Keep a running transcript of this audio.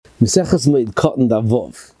Mesechas Moed Katan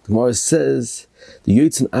Davov. The Gemara says the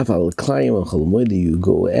Yotzin Aval Klayim on Chol Moed, you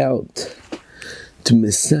go out to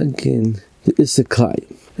Mesakin the Issa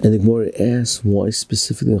Klayim. And the Gemara asks why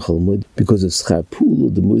specifically on Chol Moed, because of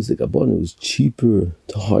Schapul, the Moed Gabon, it was cheaper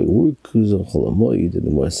to hire workers on Chol Moed. And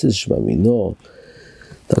the Gemara says Shema Mino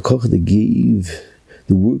that Koch they gave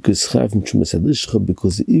the workers Schaf from Chumas Halishcha,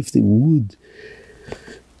 because if they would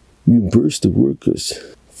reimburse the workers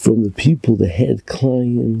from the people that had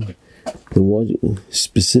Klayim, then why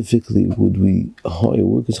specifically would we hire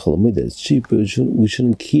workers Cholamoid that's cheaper? We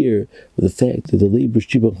shouldn't care with the fact that the labor is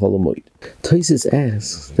cheaper on Cholamoid. Taisus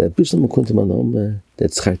asks that Bishlam Kuntamanama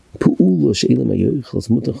that's Pu'ula She'elam Ayoichels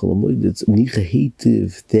Mutan Cholamoid, that's Nicha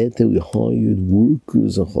Hativ, that we hired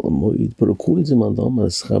workers on Cholamoid. But according to Mandama,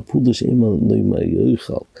 Pu'ula She'elam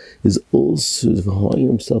Ayoichel is also to hire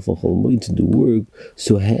himself on Cholamoid to do work.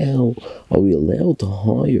 So how are we allowed to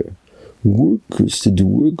hire workers to do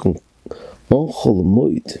work on Chol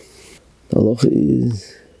Moed? The halacha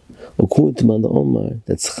is, according to Manda Omar,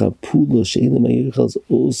 that Schapula She'elam Ayoichel is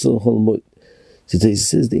also Chol Moed. So Taisa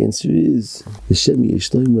says the answer is the Shem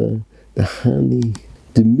Yeshloima, the Hani,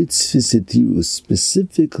 the mitzvah setiru,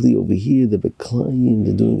 specifically over here, the Beklayim,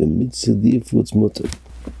 they're doing a mitzvah, therefore it's mutter.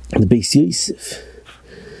 The Beis Yosef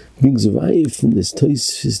brings a raya from this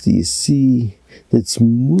Taisa that you see that's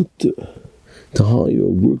mutter to hire a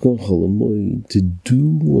work on Chol Moed, to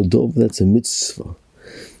do a dov that's a mitzvah.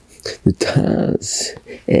 The Taz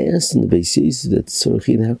asked in the Beis Yosef that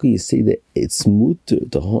Sorachin, how can you say that it's mutter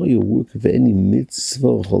to hire a work of any mitzvah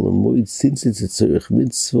on Chol Moed, since it's a tzorich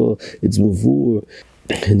mitzvah, it's mavur.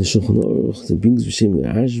 And the Shulchan Aruch that brings B'Shem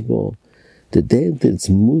Ashba that it's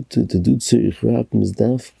mutter to do tzorich rabim is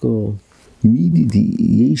dafka Midi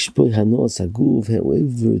di yeshboy hanas haguf.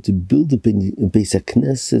 However, to build up in Beis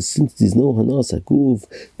HaKnesses, since there's no hanas haguf,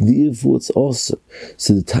 therefore it's also.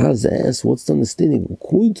 So the Taz asks, what's the understanding?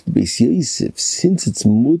 According to the Beis Yosef, since it's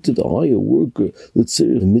mutter to hire a worker, let's say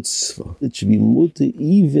a mitzvah, it should be mutter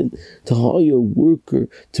even to hire a worker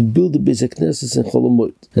to build the Beis HaKnesses and Chol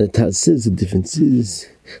Moed. And the Taz says the difference is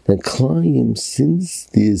that Klayim, since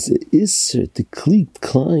there's an Isser to cleat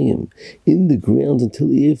Klayim in the ground until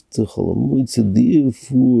after Chol Moed, so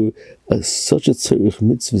therefore such a tzorich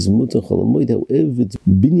mitzvah is mutter Chol Moed. However, it's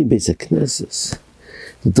binyan Beis HaKnesses.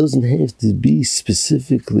 It doesn't have to be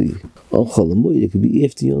specifically on Chol Moed. It could be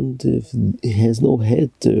after Yontif. It has no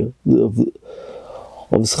heter of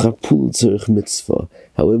Schapul tzorich mitzvah.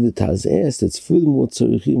 However, the Taz asks, that's furthermore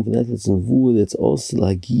tzorichim for that's in vur, that's also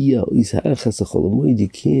lagia oisachas Chol Moed. You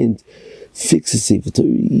can't fix a Sefer Torah,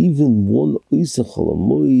 even one oisa Chol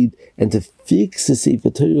Moed, and to fix a Sefer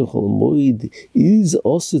Torah Chol Moed is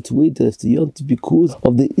also to wait after Yontif because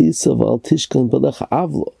of the Isa of Al Tishkan Balach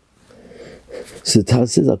Avla. So the Taz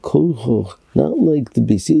says, not like the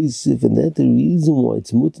Beis Yosef, and that the reason why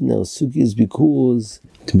it's mutter now sugi is because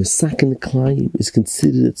to Mesakin Klayim is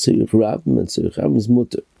considered a tzorich rabim, and tzorich rabim is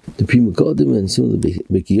mutter. The Prima Godim and some of the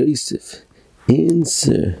Beis Yosef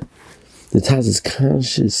answer the Taz is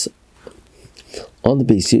conscious on the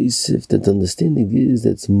Beis Yosef that the understanding is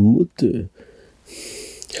that it's mutter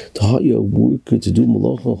to hire a worker to do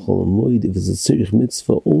malacha on Chol Moed if it's a tzorich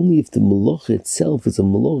mitzvah, only if the malacha itself is a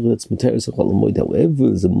malacha that's muteres on Chol Moed.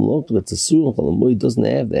 However, the malacha that's a sur on Chol Moed doesn't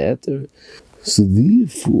have the heter. So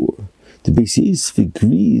therefore, the Beis Yosef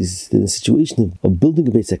agrees that in a situation of building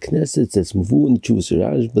a Beis HaKnesses that's mavur in the Chuvas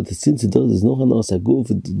Raj, but since it does, there's no hanas haguf,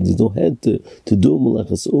 there's no heter to do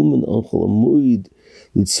malachas umen on Chol Moed,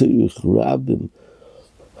 the tzorich rabim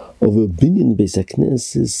of a binyan Beis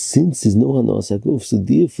HaKnesses, since there's no hanas haguf. So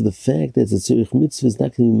therefore, the fact that the tzorich mitzvah is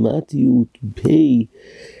not going to be mati to pay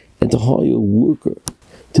and to hire a worker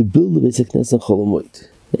to build the Beis HaKnesses on Chol Moed.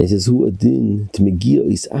 And it says, "Hu adin to megia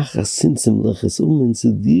is achas since melachas umen."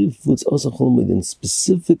 So therefore, it's also Chol Moed, and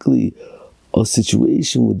specifically a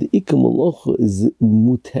situation where the ikar malacha is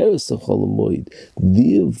muteres on Chol Moed.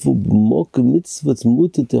 Therefore, b'moka mitzvah it's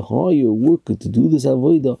muter to hire a worker to do this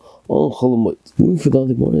avodah on Chol Moed. Moving further,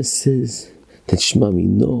 the Gemara says that Shema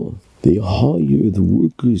Mino, they hire the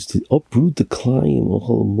workers to uproot the Klayim on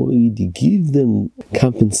Chol Moed. You give them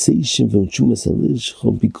compensation from Chumas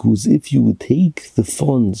Halishcha, because if you would take the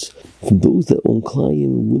funds from those that own Klayim,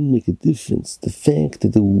 it wouldn't make a difference. The fact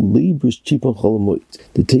that the labor is cheap on Chol Moed.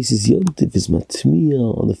 The Taisus Yontif is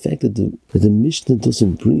matmiya on the fact that the Mishnah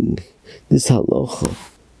doesn't bring this halacha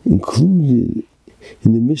included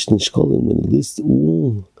in the Mishnah Shkolim when it lists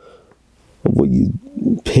all of what you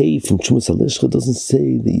pay from Chumas Halishcha. Doesn't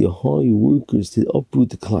say that you hire workers to uproot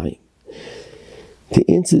the Klayim.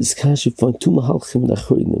 To answer this kasha, find two mahalchim and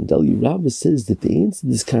achronim. Dali Rabbah says that the answer to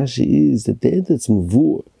this kasha is that that's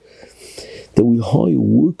mavur, that we hire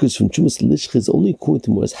workers from Chumas Lishcha is only according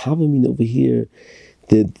to Moed Havamin over here,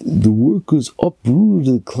 that the workers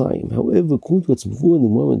uprooted the Kalaim. However, according to what's before in the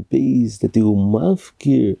moment base, that they will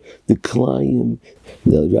mafkir the Kalaim.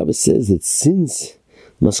 The Rabbi says that since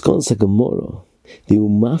Maskon Sagamora, they will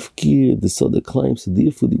mafkir the Soda Kalaim, so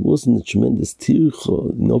therefore there wasn't a tremendous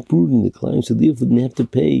tircha in uprooting the Kalaim, so therefore they didn't have to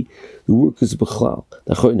pay the workers b'chlal.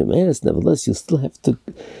 The Chayim asked, nevertheless, you'll still have to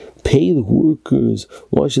pay the workers.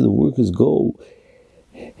 Why should the workers go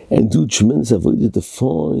and do tremendous avodah to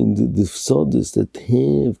find the sodas that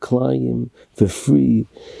have Kalaim for free?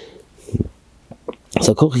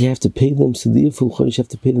 So you have to pay them, so therefore you have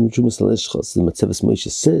to pay them. The Matzeves Moshe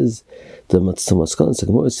says the Matzamaskal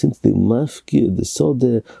Sagamor, since they mafkir the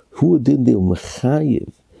soda, who did they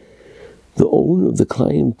mechayev the owner of the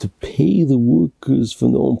client to pay the workers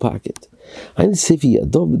from their own pocket. I need to say for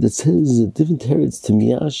Yadov that says different teretz to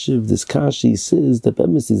Miyashiv, this Kashi says that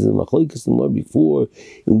Bemis is in Machlokes and more before,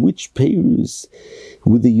 in which payers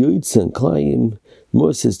with the Yoitz and Klayim,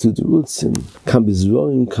 more says to the Rutzim, Kam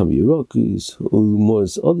Bizroim, Kam Yerokis, or more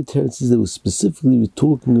other teretzes that was specifically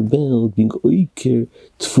talking about being Oiker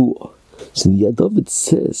Tfuah. So the Yadov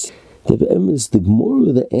says that Bemis, the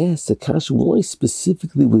Gemara that asked the Kashi, why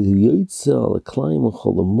specifically with the Yoitz al Klayim and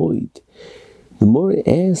Moed? The more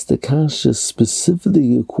asked the Kasha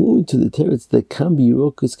specifically according to the teretz that can be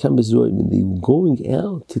Yerokas, can be Zroim, and they were going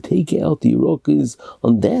out to take out the Yerokas.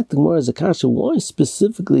 On that, the Gemara is a Kasha. Why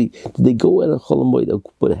specifically did they go out of Cholamoid?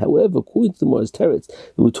 But however, according to the Gemara's teretz,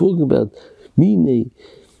 they were talking about Mine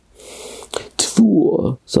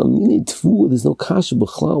Tfuah. So Mine Tfuah, there's no Kasha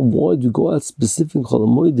B'chlal. Why do you go out specific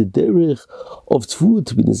Cholamoid? The derech of Tfuah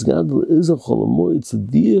to be Nizgadol is on Cholamoid. So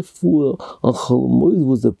therefore, on Cholamoid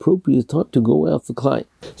was the appropriate time to go out for Klayim.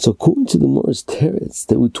 So according to the Gemara's teretz,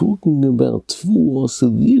 they were talking about Tfuah. So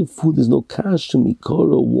therefore, there's no Kasha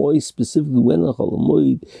Mikara. Why specifically went on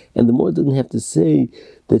Cholamoid? And the Gemara doesn't have to say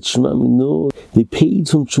that Shema Mino, they paid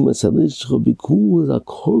from Chumas Halishcha because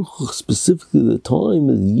HaKorchach, specifically the time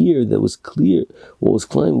of the year that was clear, what was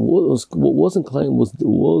Klayim, what wasn't Klayim was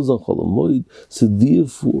on Cholamoid. So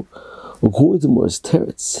therefore, according to Morris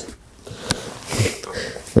Teretz,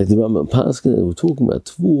 like the Rambam Paskin, we're talking about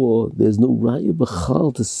Tfuah, there's no Raya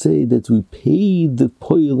B'chal to say that we paid the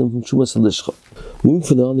Pa'alim from Chumas Halishcha. Moving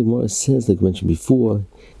for the other Gemara says, like I mentioned before,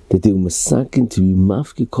 that they were masakin to be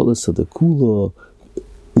mafke kolas sadakula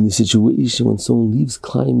in the situation when someone leaves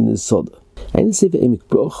Klayim in his soda. I didn't say the Emek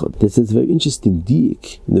Brocha, that there's a very interesting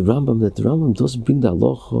diak in the Rambam, that the Rambam doesn't bring the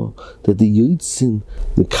halacha that the Yotzin,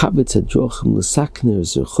 the Kabetz Hadrochim, the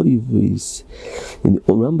Sakners, the Choyvis, and the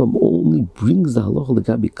Rambam only brings the halacha the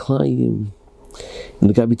Gabi Klayim and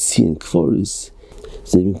the Gabi Tzien Kforis.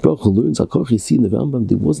 So the Emek Brocha learns, you see in the Rambam,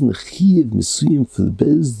 there wasn't a Chiyev Mesuyim for the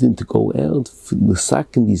Bezdin to go out for the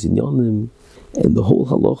Sakin, these Inyanim. And the whole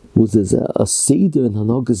halach was as a seder and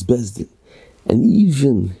hanagas bezdin, and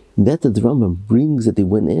even that the Rambam brings that they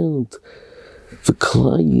went out for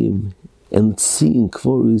Klayim and seeing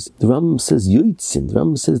Kvoris. The Rambam says yoitzin. The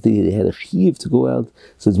Rambam says they had a chiv to go out.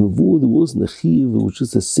 So it's mavur, there wasn't a chiv, it was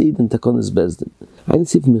just a seder and takonas bezdin. I didn't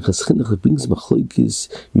say from Minchas Chinuch brings machlokes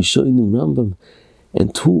Rishonim Rambam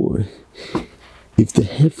and Tur. If the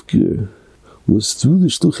hefker was through the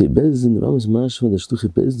Shluchei Bezdin, the Rambam's mashma, the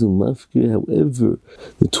Shluchei Bezdin mafkir. However,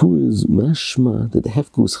 the Torah is mashma that the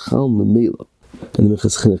hefker was chal memela. And the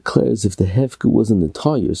Minchas Chinuch declares if the hefker wasn't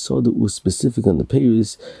entire, so that it was specific on the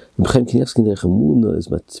payers, the B'chaim Kinievsky Derech Emunah is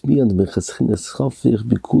matmi on the Minchas Chinuch chafir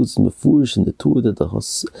because it's mefurish in the Torah that the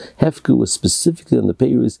hefker was specifically on the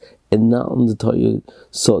payers and not on the entire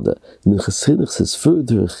soda. The Minchas Chinuch says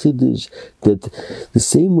further a chiddush that the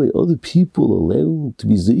same way other people are allowed to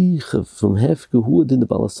be zeicha from hefker, who did the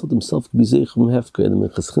balasod himself to be zeicha from hefker, and the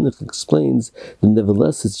Minchas Chinuch explains that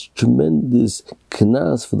nevertheless it's tremendous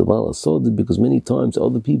knas for the balasod because many times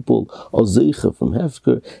other people are zeicha from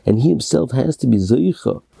hefker, and he himself has to be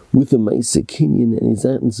zeicha with a Maisa Kinyan, and he's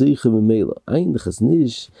not in zeicha memela. Ein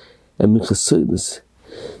chasnish and Minchas.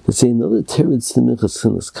 Let's say another teretz to Minchas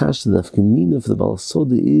Chinuch Kasha, the nafkamina for the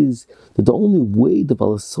balasoda is that the only way the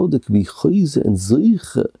balasoda could be chayza and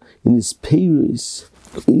zeicha in his peiros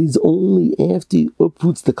is only after he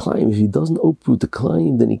uproots the Klayim. If he doesn't uproot the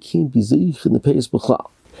Klayim, then he can't be zeicha in the peiros b'chlal.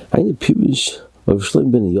 I know Pirish of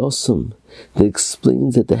Shloim ben Yosem that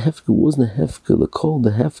explains that the hefker wasn't a hefker.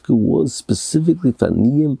 The hefker was specifically for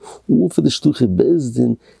Niyim or for the Shluchei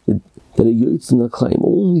Bezdin that a Yotzin Klayim,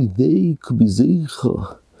 only they could be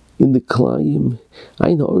zeicha in the Klayim.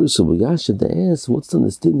 I know also Yasha to ask what's the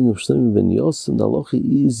understanding of Shlomo ben Yosem. The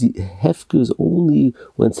halacha is hefker is only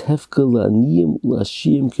when it's hefker la'aniyim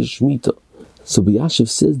la'ashiyim k'shmita. So Yashiv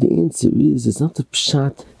says the answer is, it's not the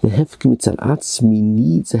pshat, the hefker mitzad atzmi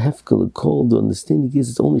needs a hefker l'kol. The understanding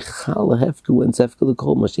is it's only chal a hefker when it's hefker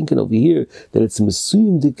l'kol. Mashinkin over here, that it's a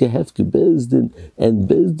mesuyim dike hefker bezdin, and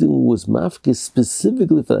bezdin was mafke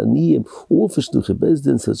specifically for aniyim, or for shluche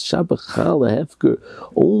bezdin, so it's shabbat chal a hefker,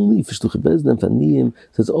 only for shluche bezdin for aniyim,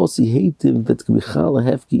 so it's also hativ, that can be chal a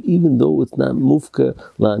hefker, even though it's not mufka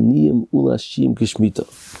la aniyim ula shim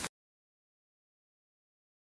kishmita.